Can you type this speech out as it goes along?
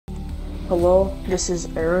Hello, this is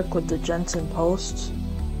Eric with the Jensen Post.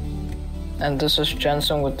 And this is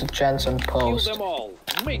Jensen with the Jensen Post. Kill them all.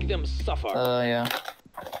 Make them suffer. Yeah.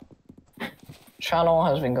 Channel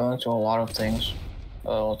has been going through a lot of things.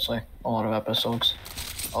 Let's say a lot of episodes.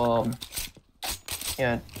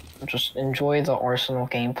 Yeah, just enjoy the Arsenal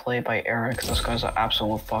gameplay by Eric. This guy's an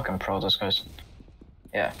absolute fucking pro. This guy's,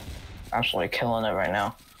 yeah, absolutely killing it right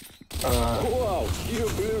now. Wow, you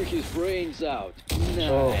blew his brains out.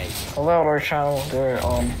 Nice. So about our channel, we're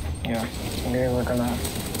we're gonna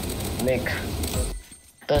make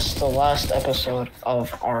this the last episode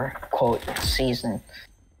of our quote season.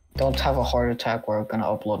 Don't have a heart attack. We're gonna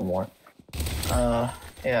upload more.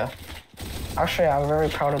 Yeah. Actually, I'm very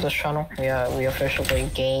proud of this channel. We officially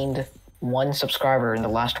gained 1 subscriber in the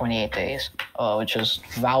last 28 days. Which is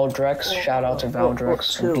Valdrex. Shout out to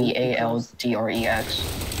Valdrex.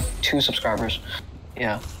 Valdrex. 2 subscribers.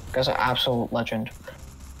 Yeah, guy's an absolute legend.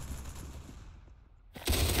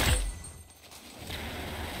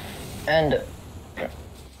 And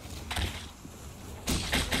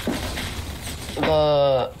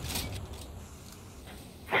the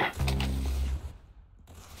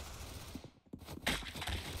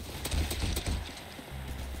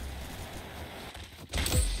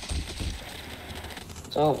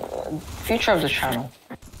future of the channel.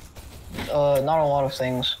 Not a lot of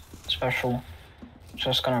things special. It's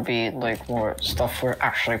just gonna be like more stuff we're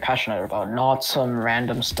actually passionate about, not some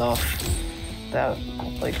random stuff that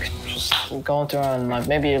like just going through on like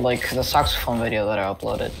maybe like the saxophone video that I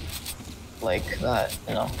uploaded, like that,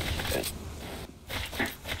 you know.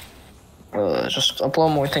 Just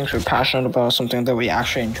upload more things we're passionate about, something that we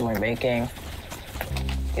actually enjoy making.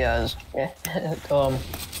 As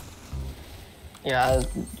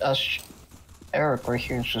Eric right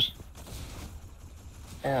here is just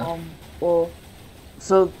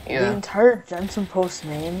So the entire Jensen Post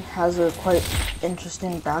name has a quite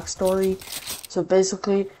interesting backstory. So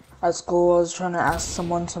basically, at school I was trying to ask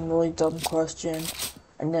someone some really dumb question,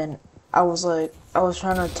 and then I was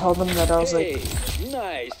trying to tell them that I was like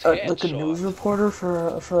a news reporter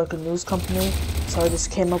for like a news company. So I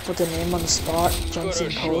just came up with the name on the spot,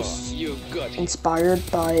 Jensen Post, inspired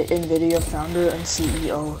by NVIDIA founder and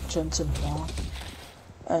CEO Jensen Huang.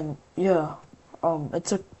 And yeah,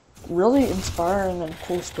 it's a really inspiring and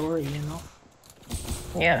cool story, you know?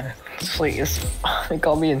 Yeah, it's like, it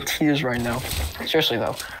got me in tears right now. Seriously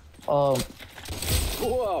though.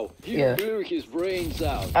 Wow, you blew his brains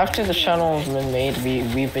out. After the channel has been made,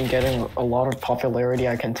 we've been getting a lot of popularity,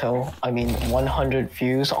 I can tell. I mean, 100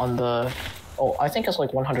 views on the... Oh, I think it's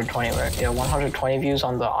like 120, right? Yeah, 120 views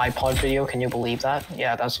on the iPod video, can you believe that?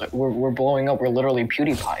 Yeah, that's like, we're blowing up, we're literally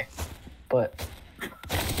PewDiePie. But,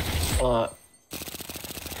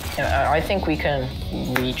 yeah, I think we can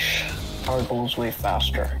reach our goals way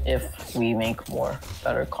faster if we make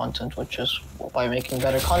better content, which is by making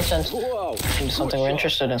better content, something we're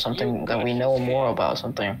interested in, something that we know more about,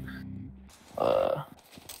 something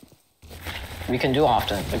we can do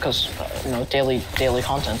often, because you know, daily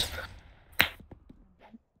content.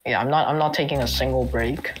 Yeah, I'm not taking a single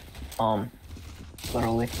break.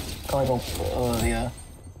 Literally,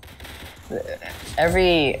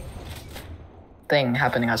 every thing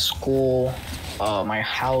happening at school, my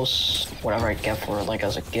house, whatever I get for like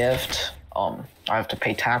as a gift, I have to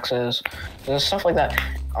pay taxes, there's stuff like that.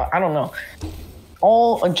 I don't know,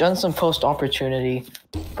 all a Jensen Post opportunity,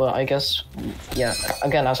 but I guess, yeah,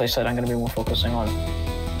 again, as I said, I'm gonna be more focusing on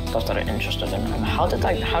stuff that I'm interested in. How did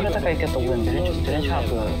that guy get the win? Didn't you have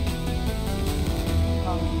the...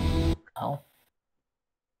 Oh.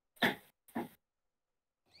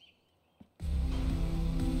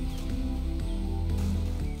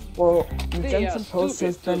 Well, the Jensen Post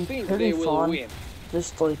has been pretty fun,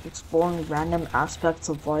 just like exploring random aspects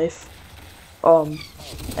of life. And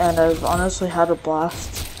I've honestly had a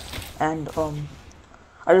blast. And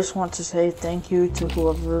I just want to say thank you to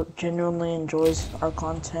whoever genuinely enjoys our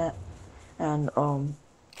content. And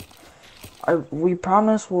we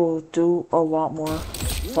promise we'll do a lot more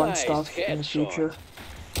fun stuff in the future.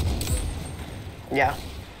 Yeah.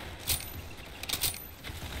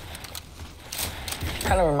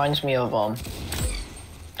 Kind of reminds me of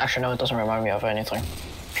actually no, it doesn't remind me of anything.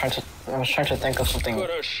 I was trying to think of something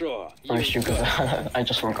very stupid. I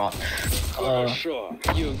just forgot.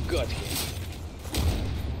 You got him.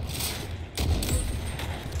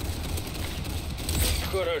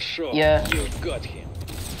 Yeah. You got him.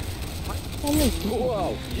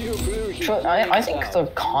 Wow, I think the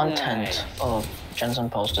content of Jensen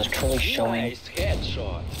Post is truly showing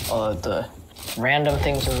the random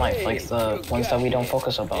things in life, like the ones that we don't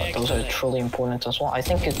focus about. Those are truly important as well. I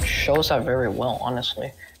think it shows that very well,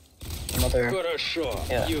 honestly. mother. Got a shot.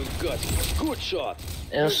 Yeah. You got good shot.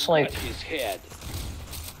 It's You like got his head.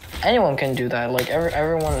 anyone can do that. Like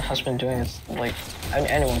everyone has been doing it. Like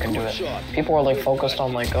anyone can do it. People are like focused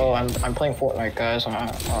on like, oh, I'm playing Fortnite, guys.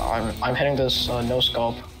 I'm hitting this no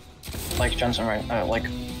scope, like Jensen right. Like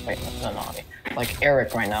wait, no, not me. Like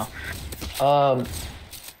Eric right now.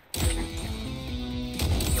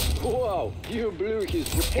 Wow, you blew his.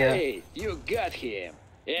 Yeah. Hey, you got him.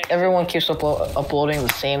 Everyone keeps uploading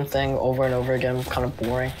the same thing over and over again. Kind of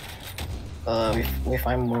boring. We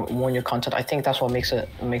find more new content. I think that's what makes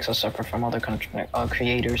us separate from other content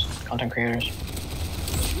creators.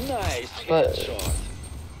 Nice But- headshot.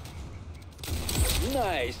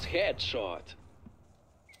 Nice headshot.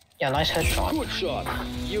 Yeah, nice headshot. Good shot.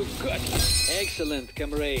 You got it. Excellent,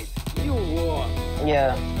 comrade. You won.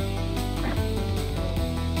 Yeah.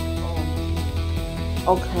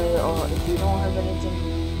 Okay, if you don't have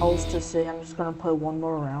anything else to say, I'm just gonna play one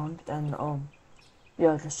more round, and,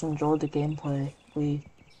 yeah, just enjoy the gameplay.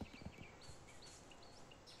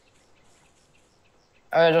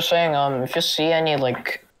 Just saying, if you see any,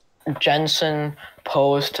 like, Jensen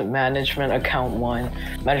Post Management Account 1,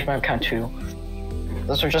 Management Account 2,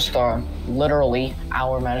 those are just, literally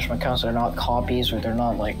our management accounts. They're not copies, or they're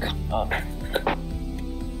not, like,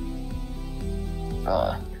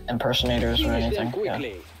 impersonators or anything.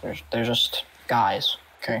 Yeah. They're just guys,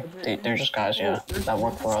 okay? They're just guys, yeah, that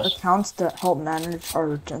work for us. Accounts that help manage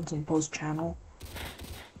our Jensen Post channel.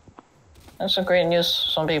 That's a great news.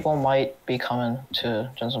 Some people might be coming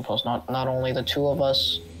to Jensen Post. Not only the two of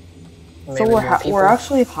us. So we're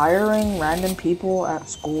actually hiring random people at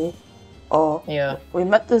school. Yeah. We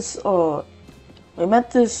met this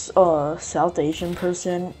South Asian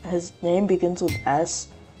person. His name begins with S,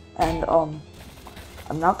 and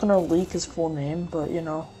I'm not gonna leak his full name, but you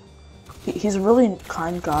know, he's a really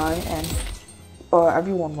kind guy, and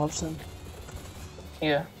everyone loves him.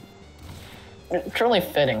 Yeah. It's really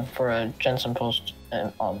fitting for a Jensen Post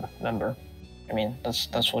member. I mean,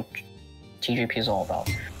 that's what TGP is all about.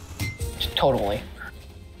 Totally.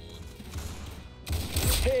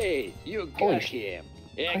 Hey, you got him.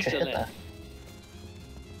 Excellent.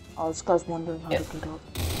 Oh, this guy's wondering how to get up.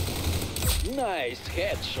 Nice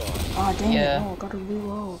headshot. Ah, dang it, no, I gotta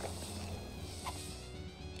reload.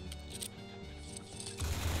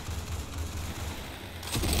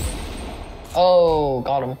 Oh,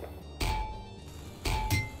 got him.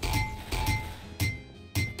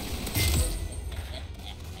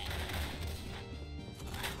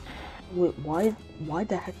 Wait, why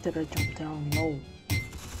the heck did I jump down? No.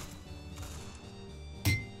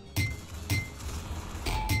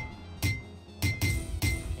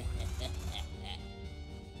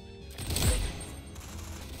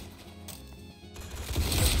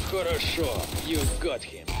 Got a shot. You got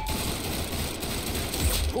him.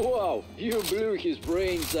 Wow, you blew his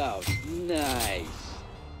brains out. Nice.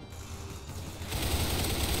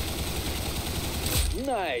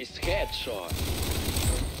 Nice headshot.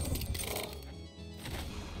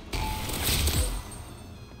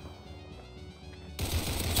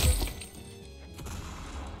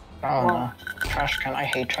 Oh no. Trash can. I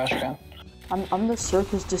hate trash can. I'm the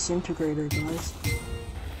circus disintegrator, guys.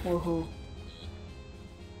 Woohoo.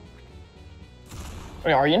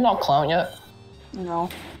 Wait, are you not clown yet? No.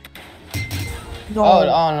 Oh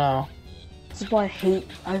no. This is why I hate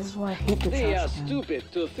the They are trash can. stupid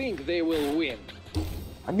to think they will win.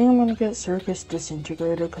 I think I'm gonna get circus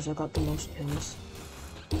disintegrator because I got the most kills.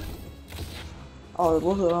 Oh,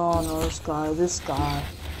 look at no, this guy.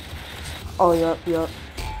 Oh, yep.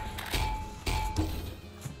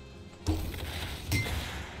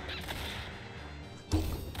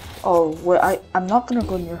 Oh, wait, I'm not gonna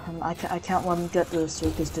go near him. I can't let him get the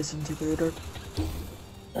circus disintegrator.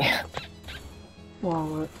 Yeah. Wow,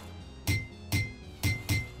 what?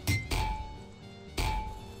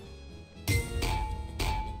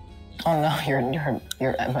 Oh no, your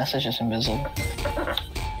message is invisible.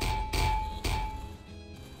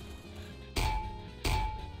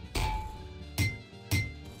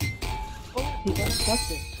 Oh, he got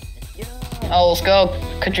accepted. Yeah. Oh, let's go.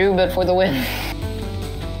 Kajubit for the win.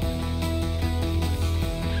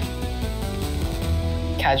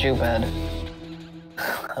 Kaju bed.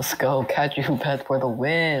 Let's go, Kaju bed for the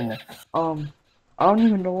win. I don't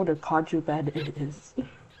even know what a kaju bed is.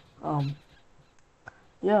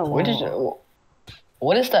 Yeah, well,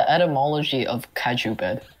 what is the etymology of Kaju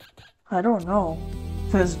bed? I don't know.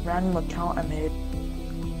 This random account I made.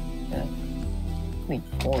 Yeah.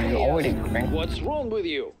 Oh, you're already crank. What's wrong with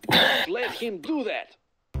you? Let him do that.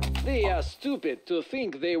 They are stupid to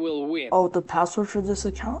think they will win. Oh, the password for this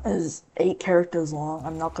account is 8 characters long.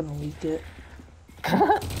 I'm not gonna leak it.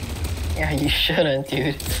 Yeah, you shouldn't,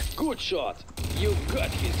 dude. Good shot. You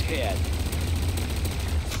got his head.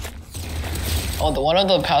 Oh, one of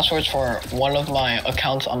the passwords for one of my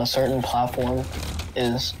accounts on a certain platform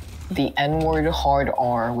is the N-word hard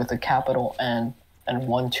R with a capital N and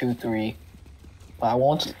 123. But I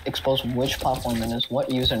won't expose which platform it is, what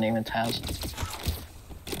username it has.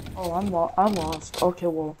 Oh, I'm lost. Okay,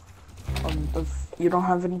 well, if you don't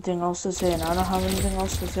have anything else to say and I don't have anything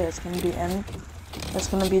else to say, it's gonna be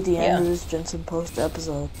the end of this Jensen Post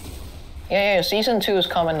episode. Yeah, season 2 is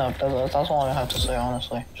coming up. That's all I have to say,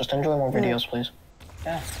 honestly. Just enjoy more videos, please.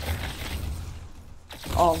 Yeah.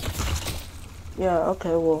 Yeah,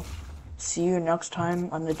 okay, well, see you next time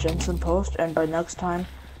on the Jensen Post, and by next time,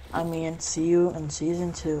 I mean see you in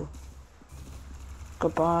season 2.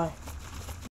 Goodbye.